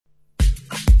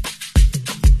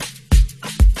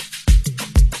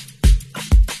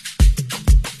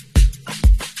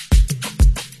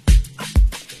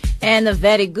And a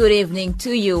very good evening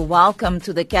to you. Welcome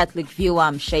to the Catholic View.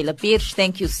 I'm Sheila Pirsch.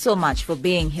 Thank you so much for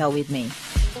being here with me.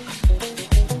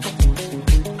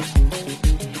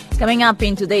 Coming up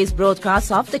in today's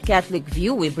broadcast of the Catholic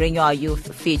View, we bring you our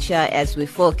youth feature as we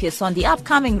focus on the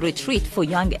upcoming retreat for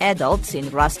young adults in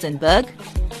Rustenburg.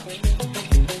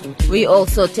 We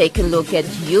also take a look at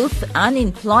youth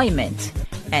unemployment.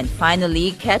 And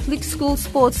finally, Catholic school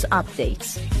sports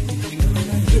updates.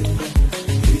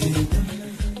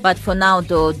 But for now,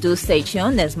 though, do stay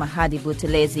tuned as Mahadi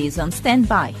Buthelezi is on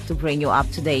standby to bring you up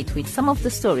to date with some of the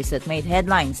stories that made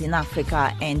headlines in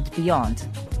Africa and beyond.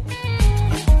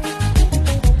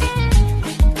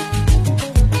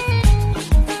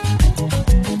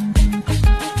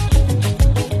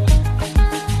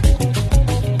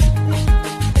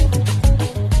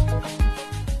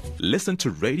 Listen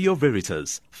to Radio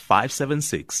Veritas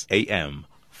 576 AM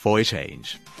for a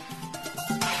change.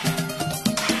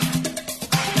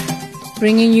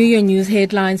 Bringing you your news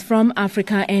headlines from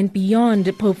Africa and beyond.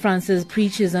 Pope Francis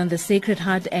preaches on the Sacred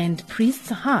Heart and Priests'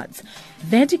 Hearts.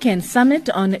 Vatican Summit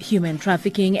on Human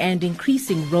Trafficking and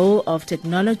Increasing Role of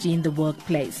Technology in the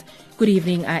Workplace. Good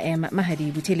evening, I am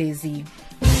Mahadi Buthelezi.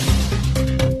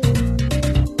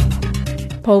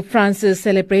 Pope Francis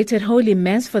celebrated Holy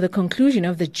Mass for the conclusion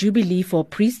of the Jubilee for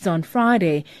Priests on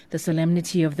Friday, the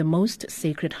solemnity of the Most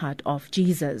Sacred Heart of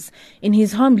Jesus. In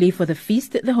his homily for the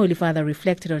feast, the Holy Father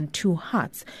reflected on two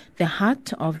hearts, the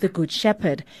heart of the Good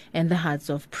Shepherd and the hearts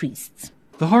of priests.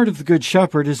 The heart of the Good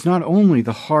Shepherd is not only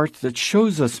the heart that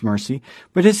shows us mercy,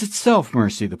 but is itself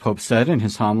mercy, the Pope said in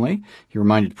his homily. He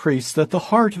reminded priests that the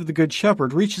heart of the Good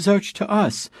Shepherd reaches out to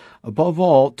us, above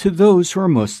all, to those who are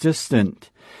most distant.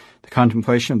 The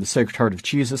contemplation of the Sacred Heart of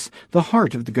Jesus, the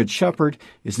heart of the Good Shepherd,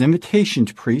 is an invitation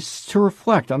to priests to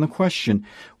reflect on the question,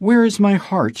 where is my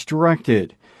heart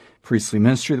directed? Priestly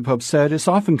ministry, the Pope said, is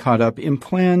often caught up in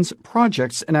plans,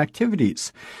 projects, and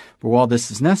activities. But while this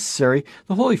is necessary,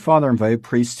 the Holy Father invited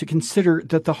priests to consider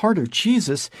that the heart of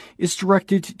Jesus is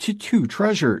directed to two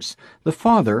treasures, the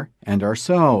Father and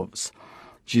ourselves.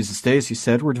 Jesus' days, he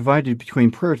said, were divided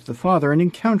between prayer to the Father and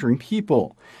encountering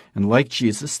people. And like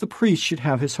Jesus, the priest should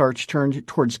have his heart turned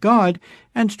towards God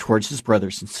and towards his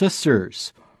brothers and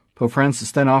sisters. Pope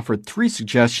Francis then offered 3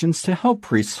 suggestions to help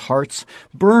priests' hearts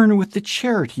burn with the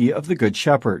charity of the Good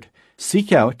Shepherd.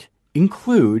 Seek out,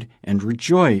 include, and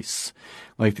rejoice.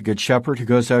 Like the Good Shepherd who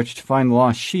goes out to find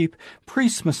lost sheep,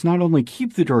 priests must not only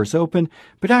keep the doors open,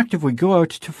 but actively go out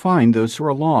to find those who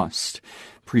are lost.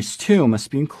 Priests, too,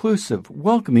 must be inclusive,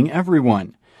 welcoming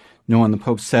everyone. No one, the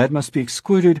Pope said, must be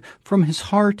excluded from his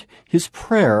heart, his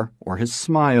prayer, or his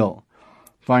smile.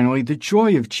 Finally, the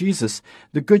joy of Jesus,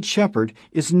 the Good Shepherd,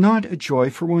 is not a joy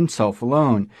for oneself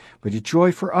alone, but a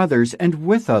joy for others and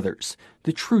with others,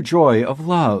 the true joy of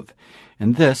love.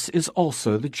 And this is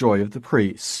also the joy of the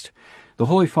priest. The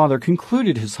Holy Father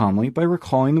concluded his homily by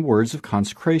recalling the words of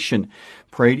consecration,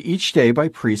 prayed each day by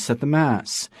priests at the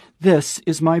Mass. This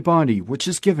is my body, which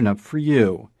is given up for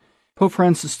you. Pope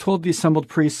Francis told the assembled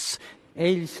priests, È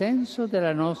il senso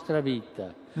della nostra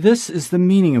vita. This is the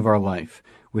meaning of our life.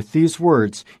 With these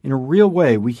words, in a real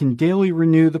way, we can daily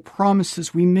renew the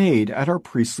promises we made at our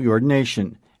priestly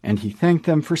ordination. And he thanked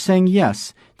them for saying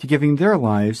yes to giving their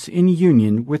lives in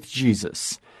union with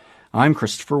Jesus. I'm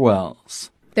Christopher Wells.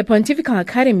 The Pontifical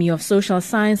Academy of Social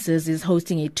Sciences is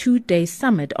hosting a 2-day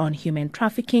summit on human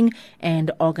trafficking and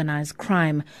organized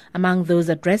crime. Among those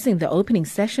addressing the opening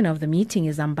session of the meeting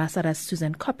is Ambassador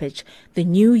Susan Kopech, the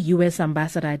new U.S.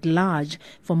 Ambassador at Large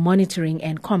for monitoring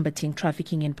and combating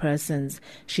trafficking in persons.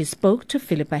 She spoke to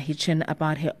Philippa Hitchen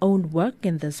about her own work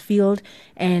in this field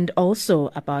and also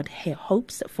about her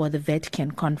hopes for the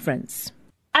Vatican Conference.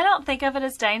 I don't think of it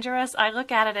as dangerous. I look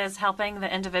at it as helping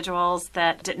the individuals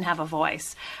that didn't have a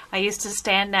voice. I used to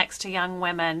stand next to young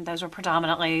women. Those were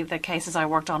predominantly the cases I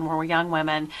worked on were young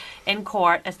women in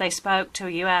court as they spoke to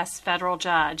a U.S. federal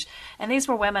judge. And these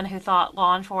were women who thought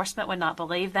law enforcement would not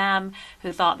believe them,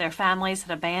 who thought their families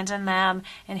had abandoned them.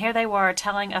 And here they were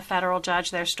telling a federal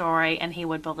judge their story, and he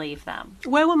would believe them.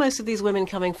 Where were most of these women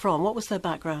coming from? What was their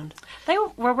background? They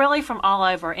were really from all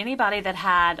over. Anybody that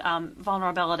had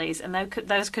vulnerabilities, and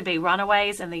those could be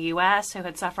runaways in the U.S. who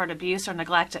had suffered abuse or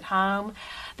neglect at home.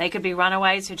 They could be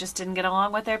runaways who just didn't get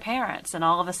along with their parents, and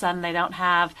all of a sudden they don't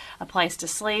have a place to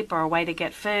sleep or a way to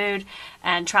get food.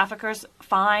 And traffickers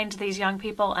find these young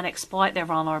people and exploit their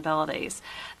vulnerabilities.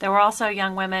 There were also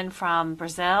young women from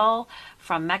Brazil,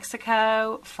 from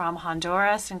Mexico, from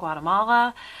Honduras and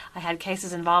Guatemala. I had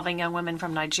cases involving young women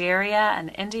from Nigeria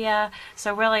and India,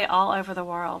 so really all over the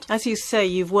world. As you say,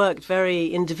 you've worked very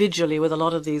individually with a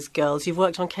lot of these girls. You've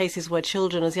worked on cases where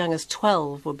children as young as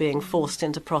 12 were being forced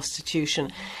into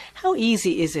prostitution. How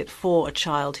easy is it for a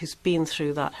child who's been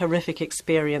through that horrific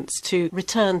experience to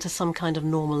return to some kind of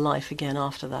normal life again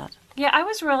after that? Yeah, I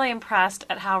was really impressed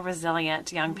at how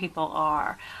resilient young people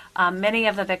are. Many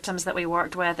of the victims that we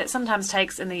worked with, it sometimes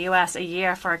takes in the U.S. a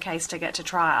year for a case to get to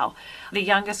trial. The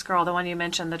youngest girl, the one you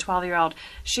mentioned, the 12-year-old,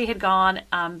 she had gone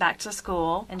back to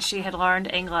school and she had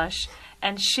learned English.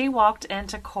 And she walked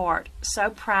into court so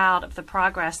proud of the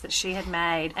progress that she had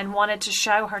made and wanted to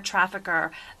show her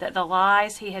trafficker that the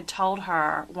lies he had told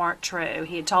her weren't true.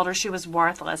 He had told her she was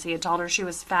worthless. He had told her she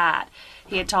was fat.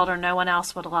 He had told her no one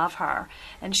else would love her.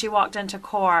 And she walked into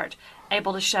court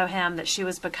able to show him that she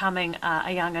was becoming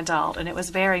a young adult, and it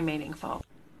was very meaningful.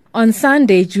 On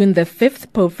Sunday, June the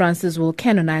 5th, Pope Francis will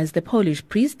canonize the Polish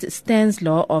priest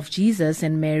Stanislaw of Jesus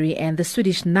and Mary and the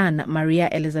Swedish nun Maria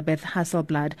Elizabeth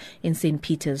Hasselblad in St.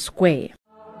 Peter's Square.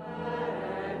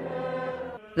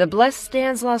 The Blessed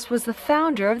Stanislaus was the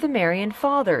founder of the Marian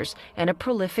Fathers and a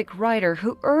prolific writer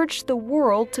who urged the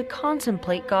world to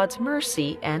contemplate God's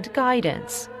mercy and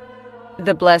guidance.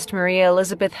 The Blessed Maria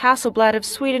Elizabeth Hasselblad of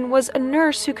Sweden was a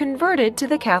nurse who converted to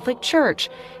the Catholic Church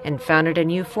and founded a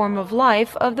new form of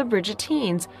life of the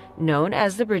Brigittines, known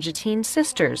as the Brigittine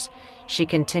Sisters. She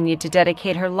continued to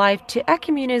dedicate her life to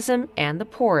ecumenism and the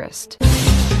poorest.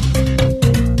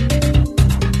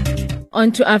 On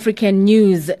to African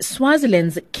news.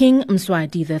 Swaziland's King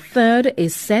Mswati III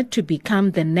is set to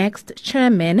become the next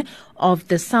chairman of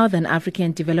the Southern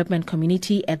African Development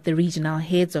Community at the Regional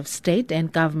Heads of State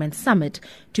and Government Summit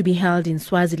to be held in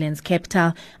Swaziland's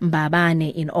capital,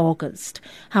 Mbabane, in August.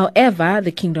 However,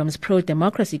 the kingdom's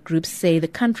pro-democracy groups say the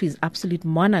country's absolute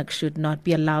monarch should not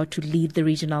be allowed to lead the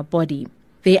regional body.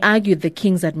 They argued the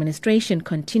king's administration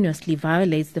continuously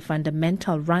violates the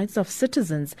fundamental rights of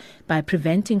citizens by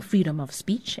preventing freedom of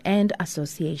speech and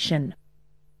association.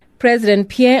 President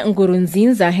Pierre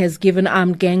Nkurunziza has given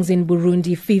armed gangs in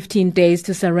Burundi 15 days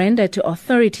to surrender to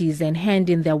authorities and hand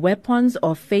in their weapons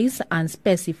or face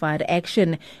unspecified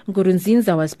action.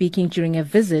 Nkurunziza was speaking during a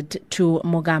visit to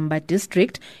Mogamba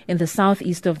district in the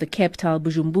southeast of the capital,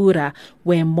 Bujumbura,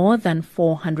 where more than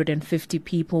 450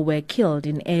 people were killed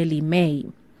in early May.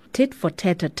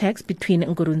 Tit-for-tat attacks between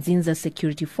Nkurunziza's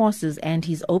security forces and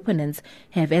his opponents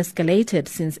have escalated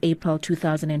since April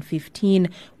 2015,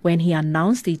 when he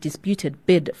announced a disputed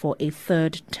bid for a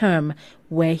third term,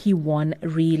 where he won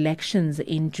re-elections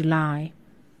in July.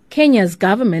 Kenya's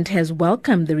government has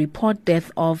welcomed the report death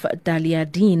of Dalia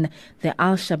Dean, the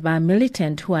Al-Shabaab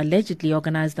militant who allegedly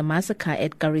organized the massacre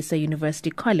at Garissa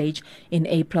University College in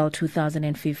April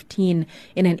 2015.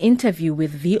 In an interview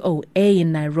with VOA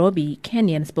in Nairobi,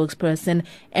 Kenyan spokesperson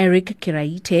Eric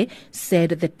Kiraite said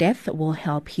the death will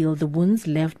help heal the wounds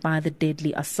left by the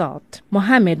deadly assault.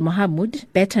 Mohammed Mohamud,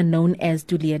 better known as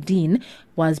Dalia Dean,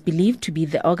 was believed to be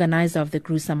the organizer of the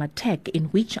gruesome attack in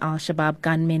which Al-Shabaab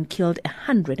gunmen killed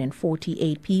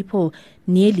 148 people,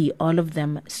 nearly all of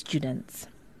them students.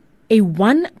 A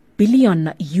 $1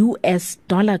 billion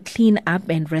clean-up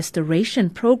and restoration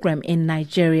program in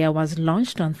Nigeria was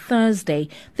launched on Thursday,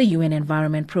 the UN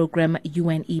Environment Program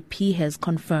UNEP has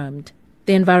confirmed.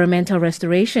 The environmental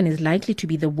restoration is likely to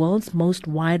be the world's most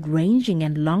wide-ranging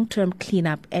and long-term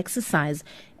cleanup exercise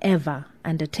ever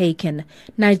undertaken.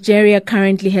 Nigeria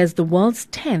currently has the world's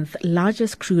 10th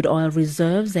largest crude oil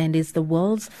reserves and is the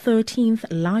world's 13th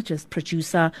largest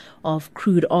producer of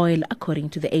crude oil, according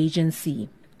to the agency.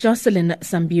 Jocelyn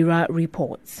Sambira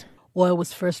reports. Oil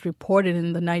was first reported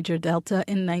in the Niger Delta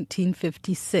in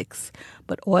 1956,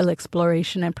 but oil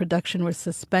exploration and production were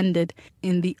suspended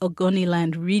in the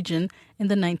Ogoniland region in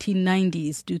the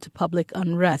 1990s due to public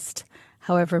unrest.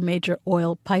 However, major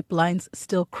oil pipelines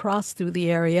still cross through the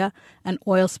area, and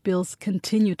oil spills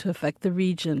continue to affect the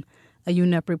region. A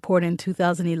UNEP report in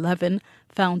 2011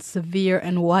 found severe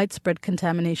and widespread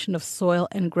contamination of soil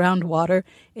and groundwater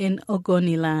in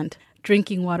Ogoniland.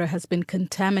 Drinking water has been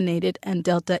contaminated and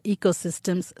delta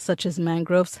ecosystems such as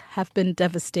mangroves have been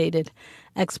devastated.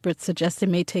 Experts suggest it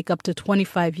may take up to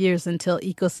 25 years until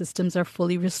ecosystems are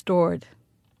fully restored.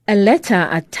 A later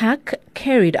attack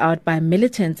carried out by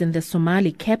militants in the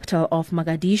Somali capital of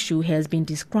Mogadishu has been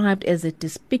described as a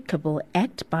despicable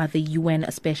act by the UN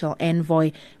Special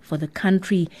Envoy for the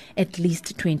country. At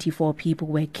least 24 people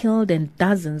were killed and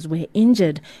dozens were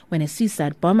injured when a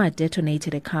suicide bomber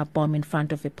detonated a car bomb in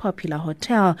front of a popular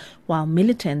hotel while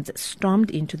militants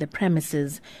stormed into the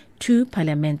premises. 2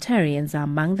 parliamentarians are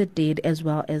among the dead as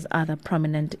well as other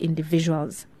prominent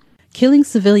individuals. Killing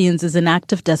civilians is an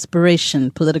act of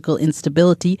desperation, political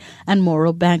instability, and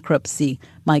moral bankruptcy,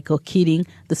 Michael Keating,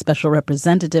 the special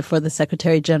representative for the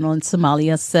Secretary General in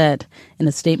Somalia, said. In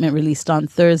a statement released on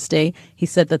Thursday, he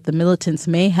said that the militants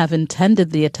may have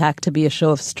intended the attack to be a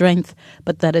show of strength,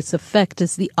 but that its effect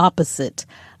is the opposite.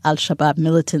 Al-Shabaab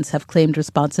militants have claimed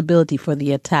responsibility for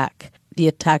the attack. The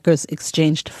attackers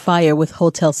exchanged fire with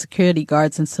hotel security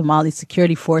guards and Somali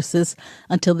security forces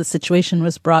until the situation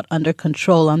was brought under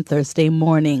control on Thursday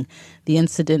morning. The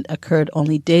incident occurred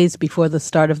only days before the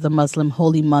start of the Muslim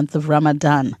holy month of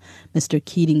Ramadan. Mr.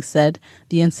 Keating said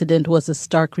the incident was a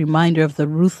stark reminder of the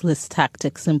ruthless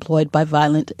tactics employed by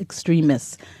violent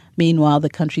extremists. Meanwhile, the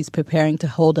country is preparing to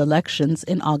hold elections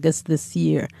in August this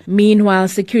year. Meanwhile,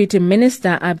 Security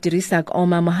Minister Abdirizak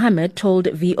Omar Mohammed told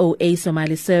VOA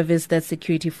Somali Service that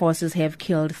security forces have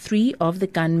killed 3 of the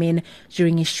gunmen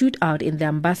during a shootout in the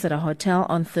Ambassador Hotel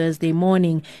on Thursday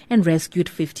morning and rescued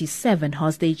 57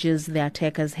 hostages the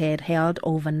attackers had held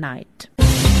overnight.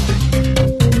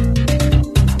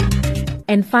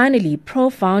 And finally,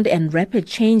 profound and rapid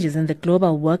changes in the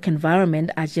global work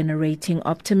environment are generating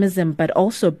optimism but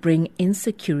also bring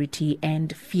insecurity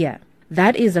and fear.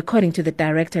 That is according to the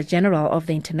Director General of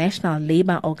the International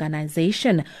Labour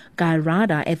Organization, Guy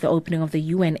Ryder, at the opening of the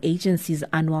UN agency's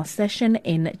annual session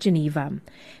in Geneva.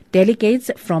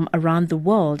 Delegates from around the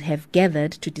world have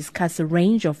gathered to discuss a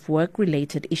range of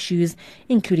work-related issues,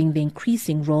 including the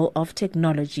increasing role of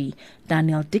technology.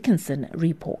 Daniel Dickinson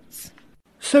reports.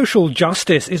 Social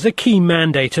justice is a key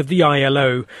mandate of the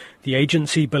ILO. The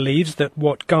agency believes that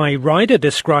what Guy Ryder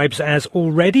describes as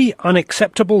already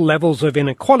unacceptable levels of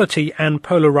inequality and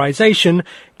polarization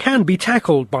can be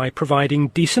tackled by providing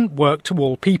decent work to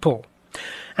all people.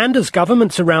 And as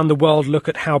governments around the world look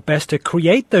at how best to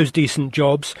create those decent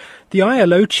jobs, the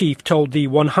ILO chief told the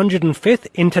 105th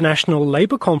International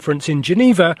Labour Conference in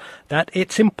Geneva that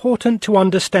it's important to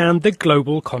understand the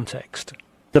global context.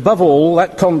 Above all,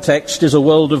 that context is a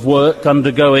world of work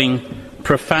undergoing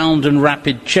profound and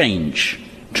rapid change,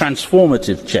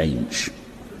 transformative change.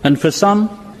 And for some,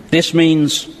 this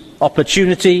means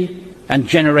opportunity and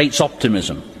generates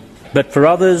optimism. But for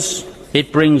others,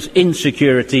 it brings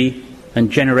insecurity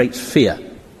and generates fear.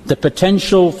 The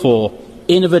potential for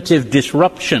innovative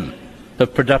disruption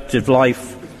of productive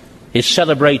life is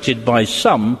celebrated by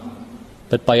some,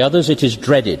 but by others it is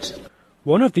dreaded.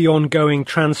 One of the ongoing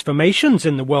transformations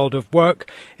in the world of work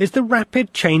is the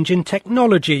rapid change in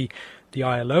technology. The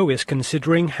ILO is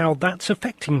considering how that's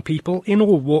affecting people in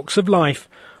all walks of life.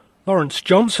 Lawrence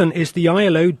Johnson is the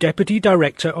ILO Deputy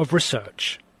Director of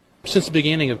Research. Since the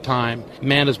beginning of time,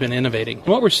 man has been innovating. And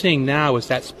what we're seeing now is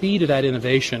that speed of that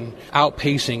innovation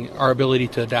outpacing our ability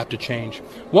to adapt to change.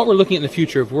 What we're looking at in the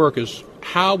future of work is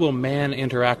how will man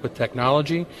interact with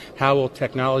technology? How will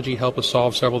technology help us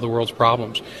solve several of the world's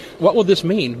problems? What will this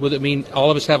mean? Will it mean all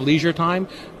of us have leisure time?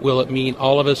 Will it mean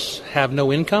all of us have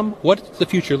no income? What does the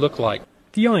future look like?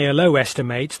 The ILO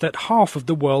estimates that half of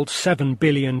the world's 7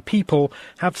 billion people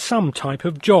have some type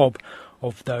of job.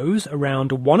 Of those,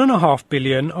 around 1.5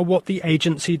 billion are what the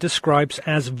agency describes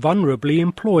as vulnerably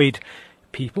employed,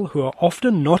 people who are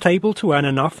often not able to earn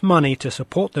enough money to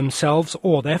support themselves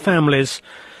or their families.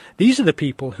 These are the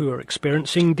people who are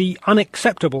experiencing the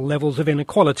unacceptable levels of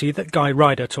inequality that Guy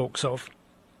Ryder talks of.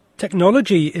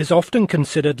 Technology is often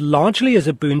considered largely as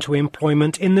a boon to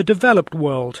employment in the developed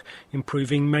world,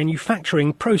 improving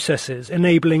manufacturing processes,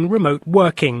 enabling remote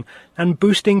working, and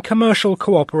boosting commercial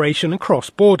cooperation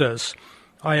across borders.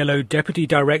 ILO Deputy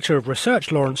Director of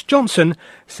Research Lawrence Johnson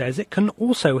says it can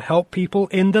also help people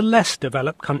in the less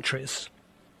developed countries.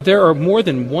 There are more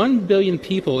than 1 billion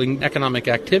people in economic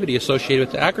activity associated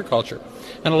with agriculture,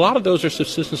 and a lot of those are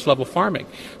subsistence-level farming.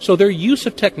 So their use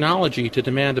of technology to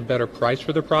demand a better price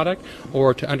for their product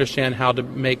or to understand how to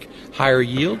make higher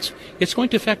yields, it's going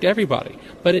to affect everybody,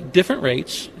 but at different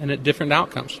rates and at different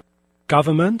outcomes.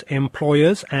 Government,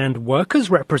 employers and workers'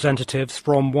 representatives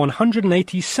from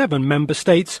 187 member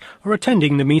states are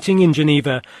attending the meeting in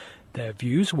Geneva. Their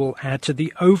views will add to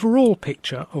the overall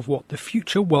picture of what the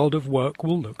future world of work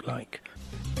will look like.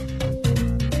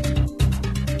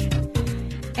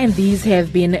 And these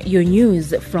have been your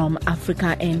news from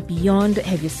Africa and beyond.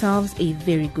 Have yourselves a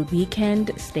very good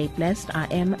weekend. Stay blessed. I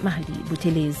am Mahadi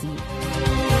Buthelezi.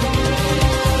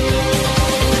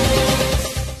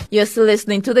 You're still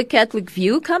listening to The Catholic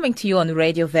View, coming to you on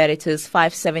Radio Veritas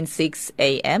 576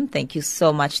 AM. Thank you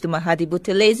so much to Mahadi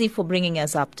Buthelezi for bringing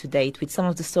us up to date with some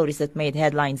of the stories that made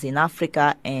headlines in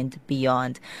Africa and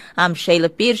beyond. I'm Shayla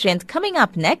Birge, and coming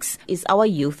up next is our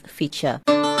youth feature.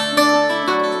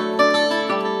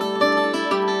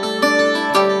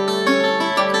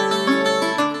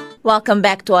 Welcome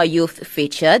back to our youth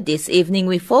feature. This evening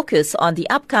we focus on the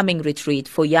upcoming retreat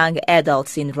for young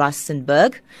adults in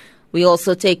Rustenburg. We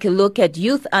also take a look at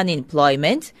youth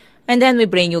unemployment, and then we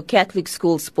bring you Catholic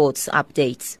school sports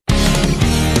updates.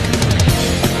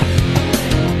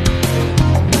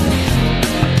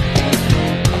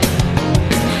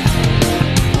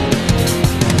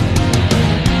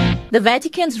 The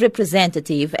Vatican's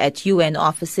representative at UN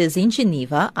offices in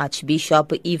Geneva,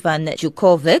 Archbishop Ivan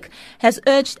Jukovic, has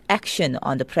urged action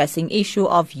on the pressing issue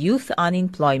of youth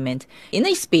unemployment. In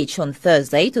a speech on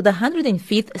Thursday to the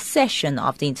 105th session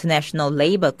of the International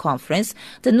Labour Conference,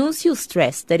 the nuncio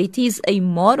stressed that it is a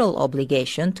moral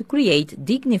obligation to create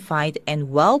dignified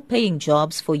and well-paying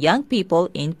jobs for young people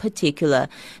in particular.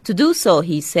 To do so,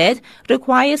 he said,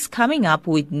 requires coming up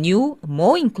with new,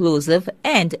 more inclusive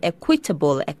and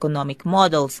equitable economic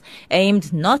models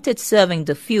aimed not at serving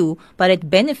the few but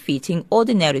at benefiting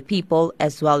ordinary people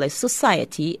as well as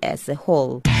society as a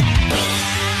whole.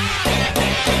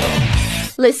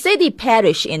 Lesedi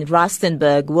Parish in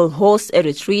Rustenburg will host a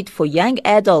retreat for young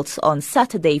adults on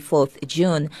Saturday, 4th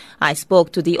June. I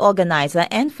spoke to the organizer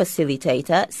and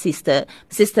facilitator,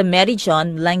 Sister Mary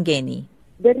John Langeni.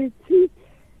 The retreat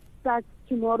starts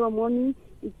tomorrow morning.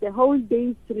 It's a whole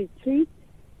day's retreat,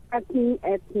 starting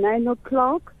at 9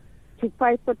 o'clock to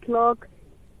 5 o'clock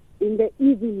in the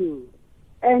evening.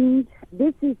 And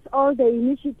this is all the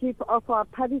initiative of our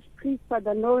parish priest,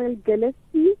 Father Noel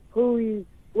Gillespie, who is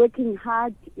working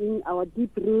hard in our deep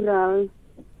rural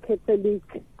Catholic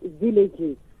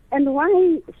villages. And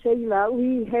why, Sheila,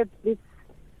 we have this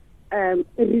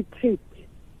retreat?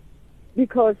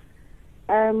 Because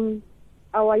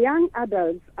our young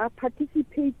adults are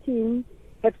participating,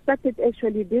 have started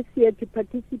actually this year to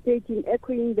participate in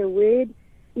Echoing the Word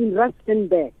in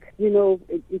Rustenburg,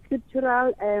 a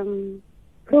scriptural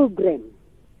program.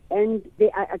 And they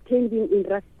are attending in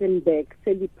Rustenburg,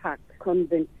 Sally Park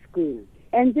Convent School.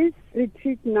 And this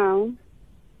retreat now,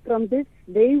 from this,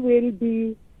 they will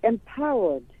be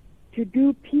empowered to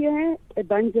do peer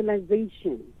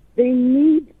evangelization. They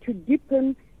need to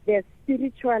deepen their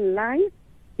spiritual life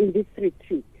in this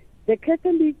retreat. The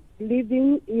Catholics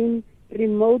living in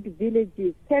remote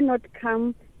villages cannot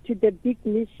come to the big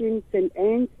missions and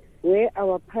ends where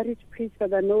our parish priest,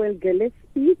 Father Noel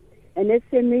Gillespie, an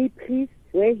SMA priest,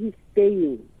 where he's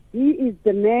staying. He is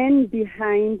the man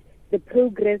behind the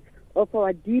progress of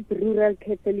our deep rural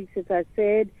Catholics, as I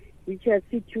said, which are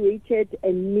situated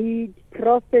and need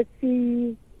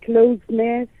prophecy,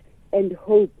 closeness, and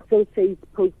hope, so says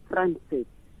Pope Francis.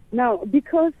 Now,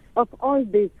 because of all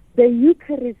this, the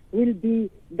Eucharist will be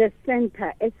the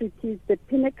center, as it is the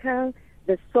pinnacle,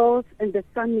 the source and the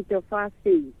summit of our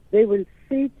faith. They will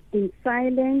sit in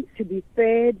silence to be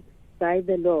fed by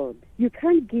the Lord. You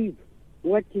can't give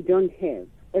what you don't have.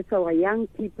 As our young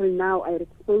people now are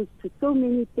exposed to so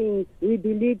many things, we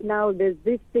believe now there's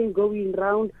this thing going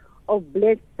around of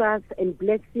blessings and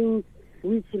blessings,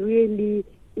 which really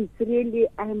is really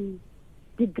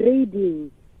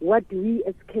degrading what we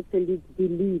as Catholics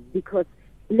believe, because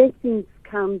blessings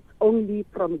comes only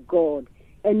from God,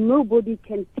 and nobody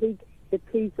can take the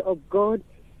place of God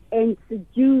and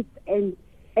seduce and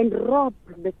rob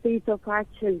the faith of our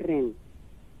children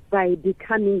by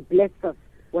becoming blessers,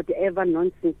 whatever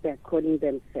nonsense they're calling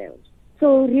themselves.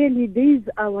 So really, these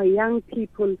our young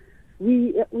people,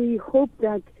 we hope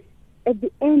that at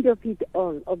the end of it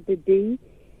all, of the day,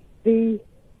 they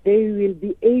will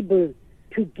be able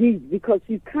to give, because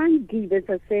you can't give, as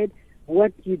I said,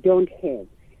 what you don't have.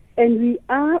 And we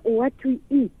are what we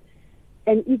eat.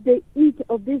 And if they eat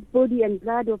of this body and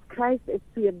blood of Christ, as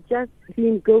we have just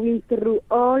been going through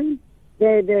all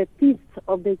the feasts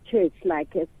of the church,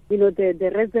 like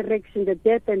the resurrection, the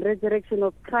death and resurrection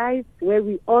of Christ, where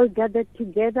we all gathered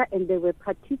together and they were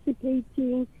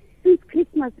participating since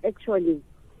Christmas actually.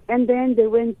 And then they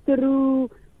went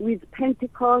through with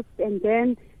Pentecost and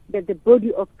then the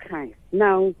body of Christ.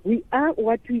 Now, we are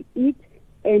what we eat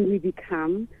and we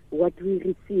become what we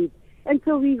receive. And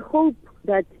so we hope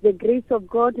that the grace of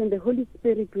God and the Holy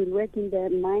Spirit will work in the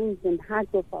minds and hearts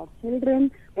of our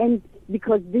children, and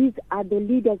because these are the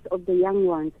leaders of the young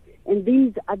ones, and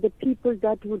these are the people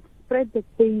that would spread the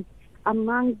faith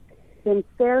among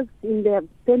themselves in their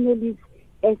families,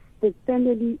 as the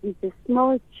family is a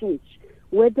small church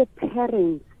where the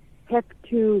parents have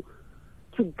to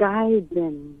guide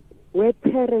them, where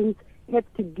parents have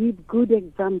to give good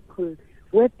example,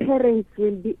 where parents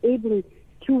will be able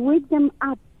to wake them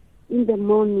up in the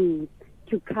morning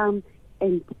to come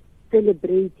and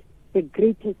celebrate the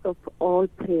greatest of all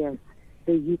prayers,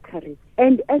 the Eucharist.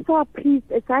 And as our priest,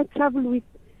 as I travel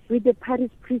with the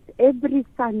parish priest every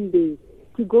Sunday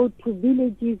to go to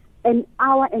villages an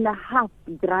hour and a half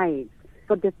drive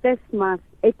for the first mass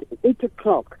at 8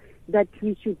 o'clock, that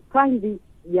we should find these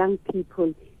young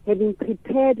people having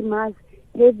prepared mass,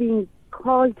 having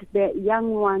called the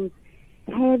young ones,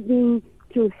 having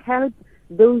to help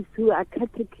those who are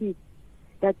catechists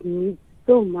that need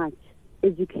so much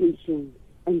education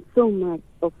and so much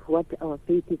of what our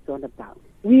faith is all about.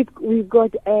 We've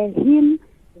got a hymn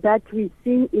that we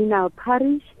sing in our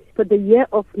parish for the year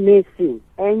of mercy,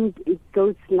 and it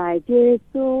goes like,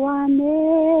 Jesu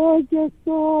ame,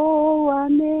 Jesu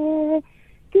ame,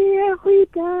 kia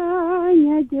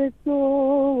huikanya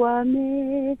Jesu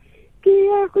ame,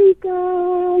 kia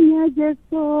huikanya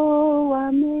Jesu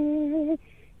ame,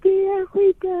 kia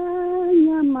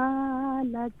huikanya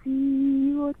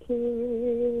malati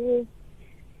ote.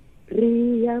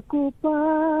 Ria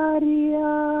kupa,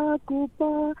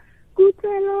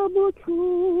 kutela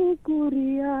botuku,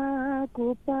 ria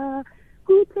kupa,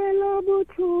 kutela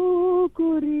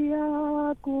botuku,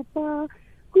 ria kupa,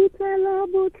 kutela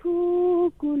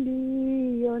botuku,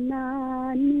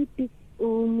 liona niti,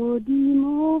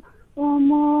 omodimo,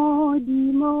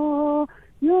 omodimo,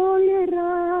 yo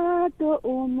lerato,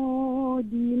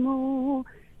 omodimo,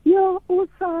 yo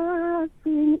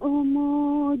usasin,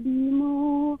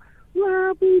 omodimo,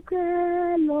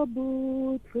 wabukelo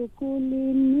butuku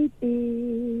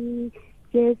limiti,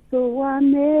 Jesu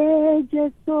wame,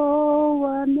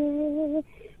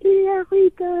 ria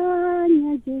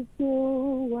huikanya Jesu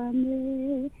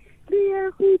wame,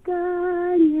 ria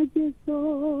huikanya Jesu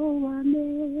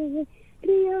wame,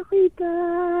 ria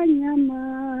huikanya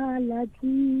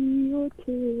malati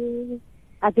ote.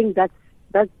 I think that's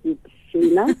it,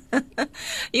 Sheila.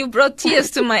 You brought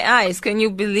tears to my eyes. Can you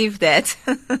believe that?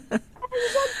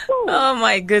 Oh,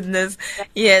 my goodness.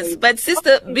 Yes. But,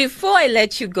 sister, before I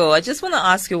let you go, I just want to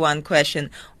ask you one question.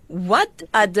 What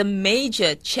are the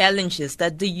major challenges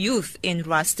that the youth in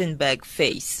Rustenburg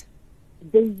face?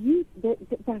 The youth, they're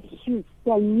huge.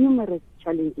 There are numerous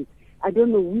challenges. I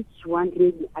don't know which one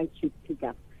really I should pick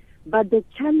up. But the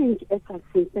challenge, as I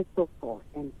said, first of all,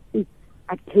 and it's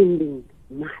attending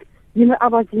Mass. You know, I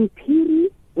was in Piri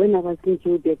when I was in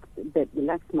Joburg the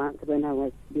last month when I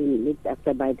was being looked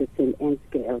after by the St. Anne's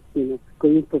girls, you know,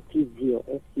 going for physio,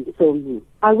 as you saw me.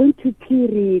 I went to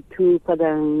Piri to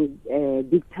Father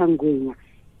Big Tangwenya,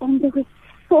 and there were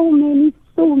so many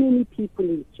people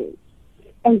in church.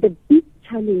 And the big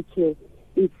challenge here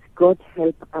is God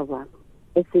help our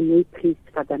SMA priest,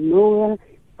 Father Noel,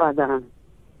 Father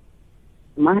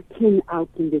Martin out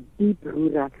in the deep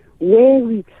rural, where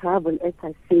we travel, as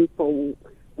I say, for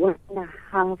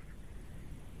 1.5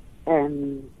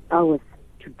 hours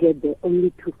to get there,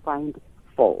 only to find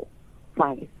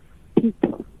 4-5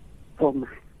 people for Mass.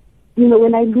 You know,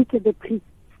 when I look at the priest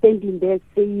standing there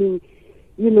saying,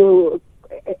 you know,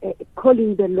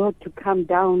 calling the Lord to come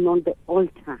down on the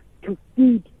altar to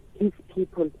feed his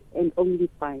people, and only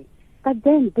 5. But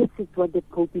then this is what the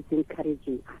Pope is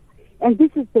encouraging us. And this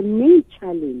is the main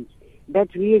challenge,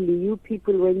 that really you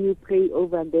people, when you pray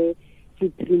over there,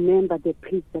 should remember the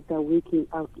priests that are working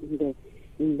out in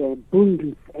the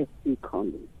bundles, as we call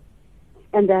it.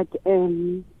 And that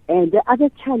and the other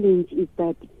challenge is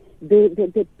that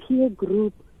the peer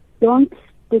group don't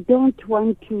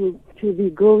want to be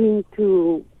going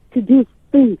to do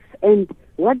things. And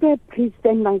what the priest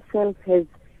and myself has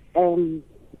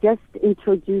just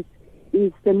introduced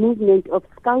is the movement of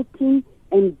scouting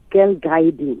and girl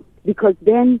guiding, because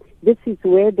then this is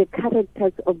where the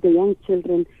characters of the young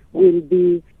children will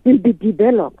be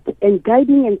developed. And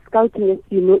guiding and scouting, as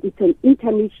you know, it's an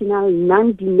international,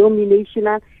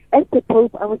 non-denominational. As the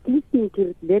Pope, I was listening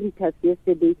to Veritas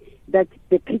yesterday that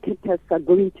the cricketers are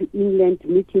going to England,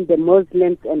 meeting the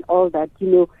Muslims and all that, you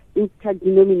know,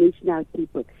 interdenominational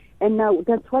people. And now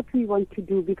that's what we want to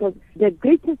do, because the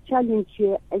greatest challenge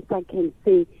here, as I can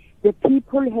say, the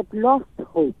people have lost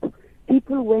hope.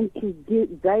 People went to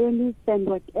Zionists and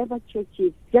whatever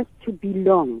churches just to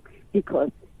belong,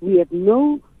 because we have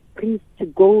no priest to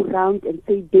go around and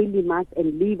say daily Mass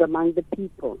and live among the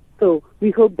people. So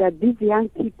we hope that these young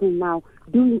people now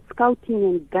doing scouting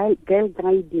and girl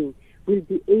guiding will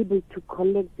be able to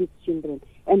collect these children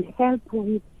and help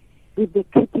with the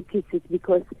catechesis,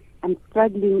 because I'm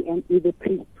struggling and with the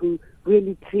priest to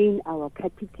really train our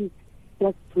catechists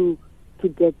just to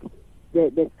get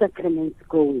the sacraments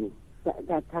going.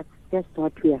 That's just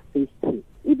what we are faced with.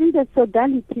 Even the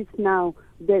sodalities now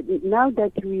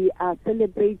that we are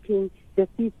celebrating the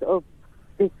Feast of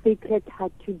the Sacred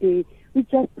Heart today, we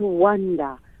just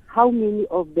wonder how many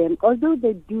of them, although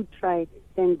they do try,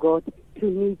 thank God, to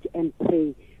meet and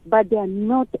pray, but they are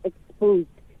not exposed.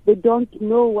 They don't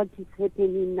know what is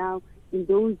happening now in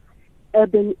those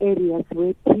urban areas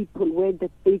where the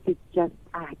state is just,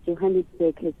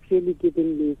 Johannesburg has really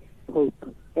given me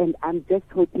hope. And I'm just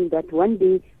hoping that one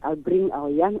day I'll bring our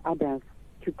young adults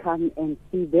to come and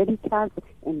see Veritas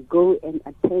and go and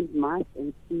attend Mass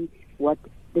and see what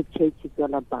the church is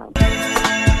all about.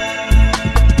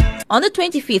 On the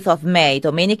 25th of May,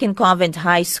 Dominican Convent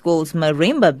High School's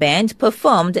marimba band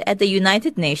performed at the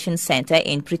United Nations Center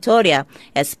in Pretoria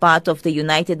as part of the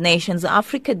United Nations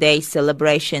Africa Day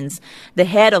celebrations. The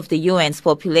head of the UN's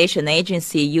population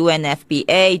agency,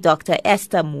 UNFPA, Dr.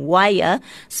 Esther Mwaya,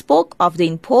 spoke of the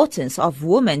importance of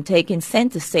women taking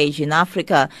center stage in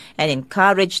Africa and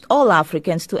encouraged all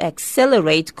Africans to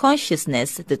accelerate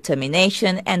consciousness,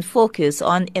 determination, and focus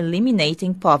on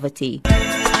eliminating poverty.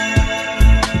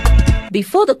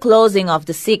 Before the closing of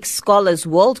the 6th Scholars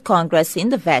World Congress in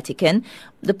the Vatican,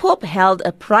 the Pope held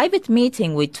a private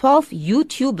meeting with 12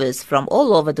 YouTubers from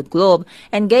all over the globe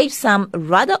and gave some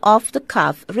rather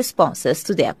off-the-cuff responses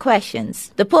to their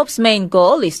questions. The Pope's main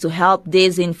goal is to help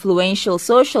these influential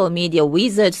social media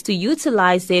wizards to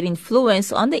utilize their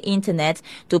influence on the internet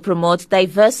to promote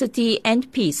diversity and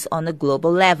peace on a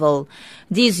global level.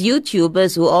 These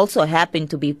YouTubers, who also happen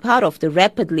to be part of the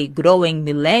rapidly growing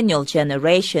millennial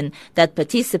generation that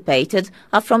participated,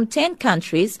 are from 10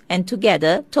 countries and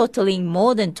together totaling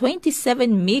more than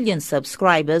 27 million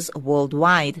subscribers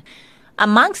worldwide.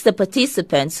 Amongst the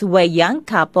participants were young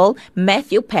couple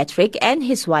Matthew Patrick and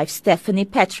his wife Stephanie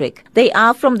Patrick. They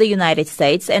are from the United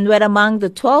States and were among the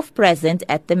 12 present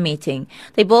at the meeting.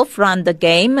 They both run the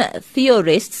Game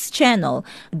Theorists channel.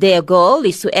 Their goal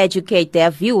is to educate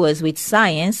their viewers with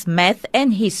science, math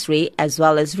and history, as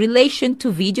well as relation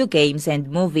to video games and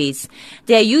movies.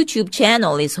 Their YouTube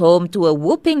channel is home to a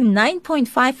whopping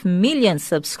 9.5 million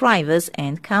subscribers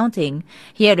and counting.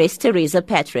 Here is Teresa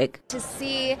Patrick. To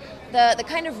see the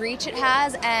kind of reach it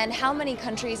has and how many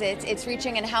countries it's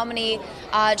reaching and how many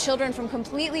children from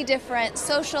completely different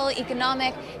social,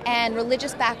 economic, and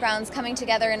religious backgrounds coming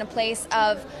together in a place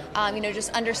of,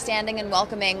 just understanding and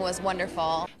welcoming was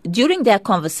wonderful. During their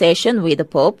conversation with the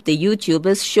Pope, the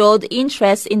YouTubers showed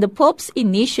interest in the Pope's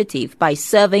initiative by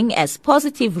serving as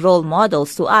positive role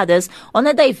models to others on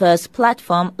a diverse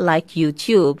platform like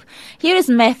YouTube. Here is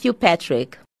Matthew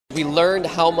Patrick. We learned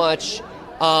how much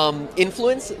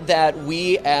influence that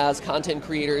we as content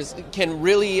creators can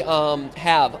really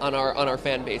have on our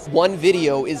fan base. One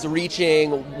video is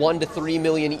reaching 1 to 3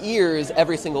 million ears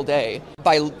every single day.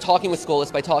 By talking with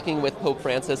Scholas, by talking with Pope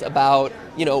Francis about,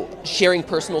 sharing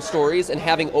personal stories and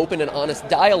having open and honest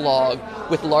dialogue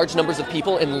with large numbers of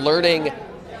people and learning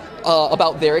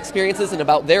about their experiences and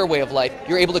about their way of life,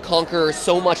 you're able to conquer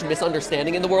so much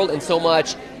misunderstanding in the world and so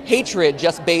much hatred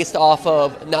just based off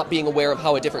of not being aware of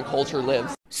how a different culture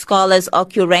lives. Scholas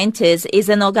Occurrentes is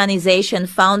an organization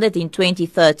founded in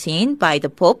 2013 by the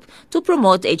Pope to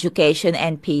promote education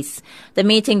and peace. The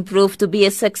meeting proved to be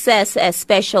a success as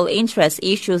special interest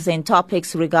issues and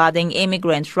topics regarding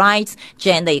immigrant rights,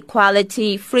 gender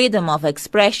equality, freedom of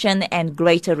expression, and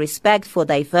greater respect for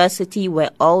diversity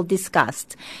were all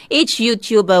discussed. Each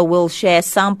YouTuber will share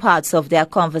some parts of their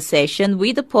conversation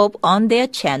with the Pope on their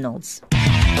channels.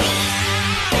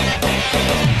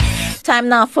 Time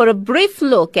now for a brief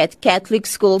look at Catholic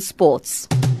school sports.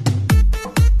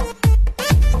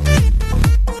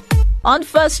 On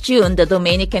 1st June, the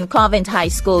Dominican Convent High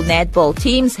School netball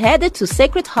teams headed to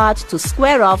Sacred Heart to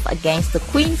square off against the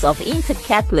Queens of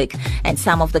Inter-Catholic and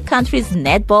some of the country's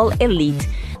netball elite.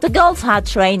 The girls' hard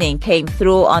training came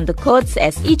through on the courts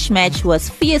as each match was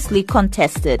fiercely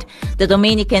contested. The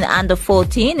Dominican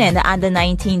under-14 and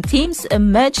under-19 teams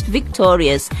emerged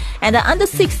victorious, and the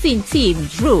under-16 team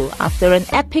drew after an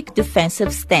epic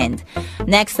defensive stand.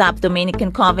 Next up,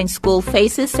 Dominican Convent School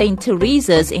faces St.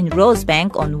 Teresa's in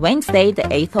Rosebank on Wednesday, the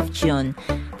 8th of June.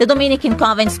 The Dominican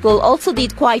Convent School also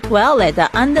did quite well at the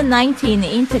under-19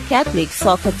 Inter-Catholic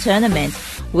soccer tournament,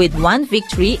 with 1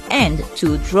 victory and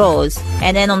 2 draws.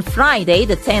 And then on Friday,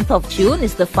 the 10th of June,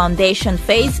 is the Foundation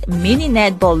Phase Mini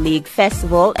Netball League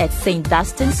Festival at St.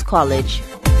 Dunstan's College.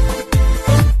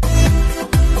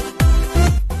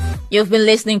 You've been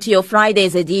listening to your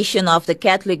Friday's edition of the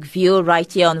Catholic View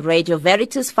right here on Radio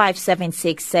Veritas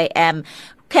 576 AM.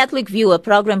 Catholic View, a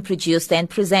program produced and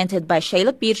presented by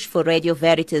Sheila Pirsch for Radio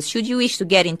Veritas. Should you wish to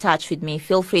get in touch with me,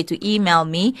 feel free to email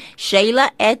me,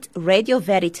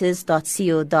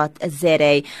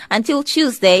 sheila@radioveritas.co.za. Until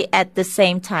Tuesday at the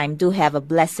same time, do have a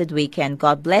blessed weekend.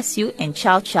 God bless you and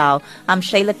ciao ciao. I'm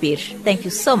Sheila Pirsch. Thank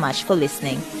you so much for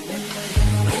listening.